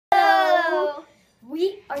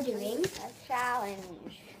we are doing a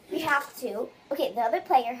challenge. We have to. Okay, the other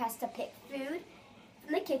player has to pick food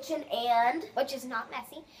from the kitchen and, Which is not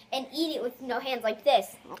messy. and eat it with no hands like this.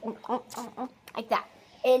 Like that.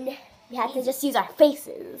 And we have to just use our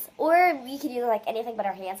faces. Or we could use like anything but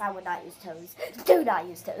our hands. I would not use toes. Do not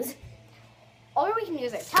use toes. Or we can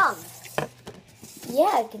use our tongues.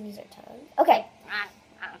 Yeah, we can use our tongue. Okay.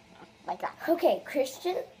 Like that. Okay,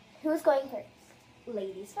 Christian, who's going first?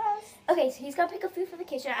 Ladies first. Okay, so he's gonna pick a food from the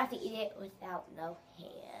kitchen. I have to eat it without no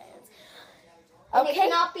hands. And it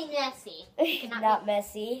cannot be messy. It cannot Not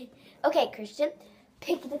messy. Okay, Christian,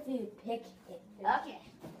 pick the food. Pick it. Okay.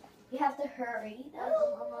 You have to hurry.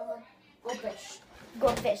 Goldfish.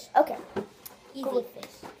 Goldfish. Okay. Easy.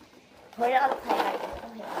 Goldfish. Put it on the plate.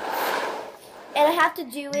 Okay. And I have to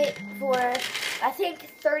do it for, I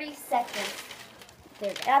think, 30 seconds.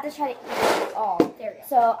 There. I have to try to eat it all. There we go.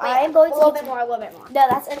 So Wait, I'm going a to little bit more, a little bit more. No,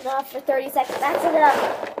 that's enough for 30 seconds. That's enough.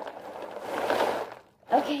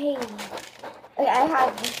 Okay. Okay, I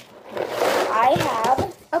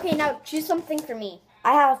have. Okay, now choose something for me.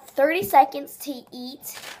 I have 30 seconds to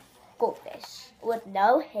eat goldfish with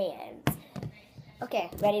no hands. Okay.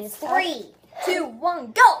 Ready to start? 3, 2,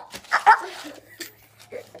 1, go!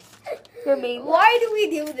 For me. Why do we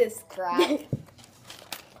do this crap?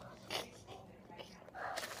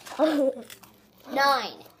 9,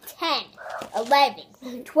 10,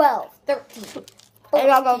 11, 12, 13,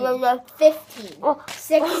 14, 15,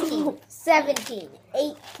 16, 17,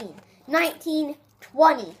 18, 19,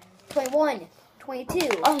 20, 21, 22,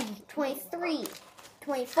 23,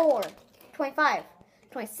 24, 25,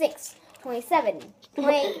 26, 27,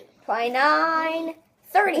 28, 29,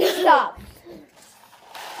 30. Stop.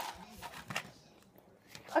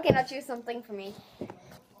 Okay, now choose something for me.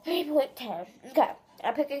 3.10. Okay.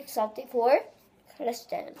 I'm picking something for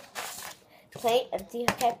Christian. Plate empty.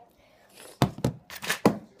 Okay.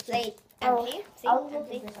 Plate Oh, empty. See, I'll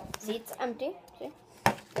empty. do this one. Seats empty. See?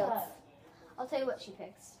 Go. I'll tell you what she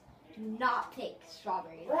picks. Do not pick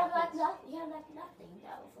strawberries. You have left nothing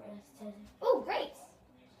though for us to. Ooh, grapes.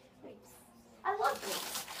 Grapes. I love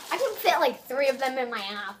grapes. I can fit like 3 of them in my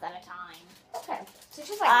mouth at a time. Okay. So it's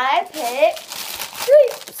just like I pick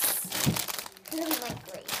grapes. I don't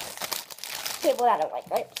like grapes. People that don't like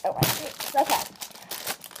grapes don't like grapes. Okay.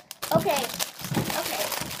 Okay. Okay.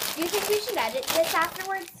 Do you think we should edit this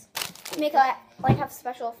afterwards? Make a have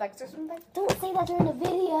special effects or something? Don't say that during the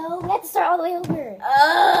video. We have to start all the way over.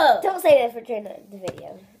 Oh. Don't say that during the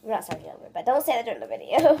video. We're not starting over, but don't say that during the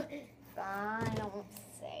video. I don't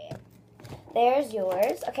say it. There's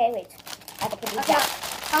yours. Okay, wait. I have to put these Okay. down.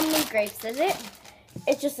 How many grapes is it?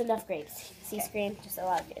 It's just enough grapes. See screen? Just a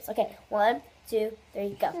lot of grapes. Okay, 1, 2,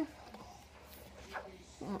 3, go.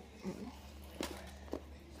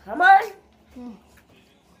 Come on.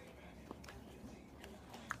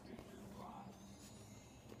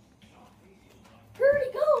 Hurry,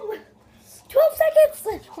 go. 12 seconds.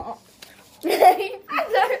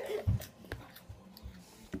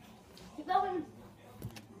 Keep going.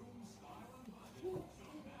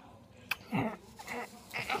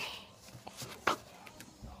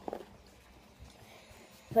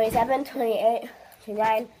 $27, $28,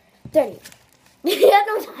 $29, $30. You have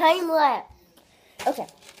no time left. Okay.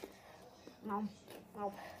 No.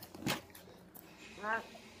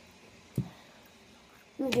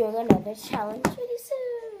 We're doing another challenge pretty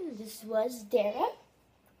soon. This was Dara,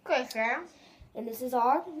 Okay, Sarah. and this is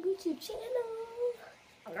our YouTube channel.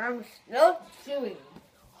 I'm still chewing.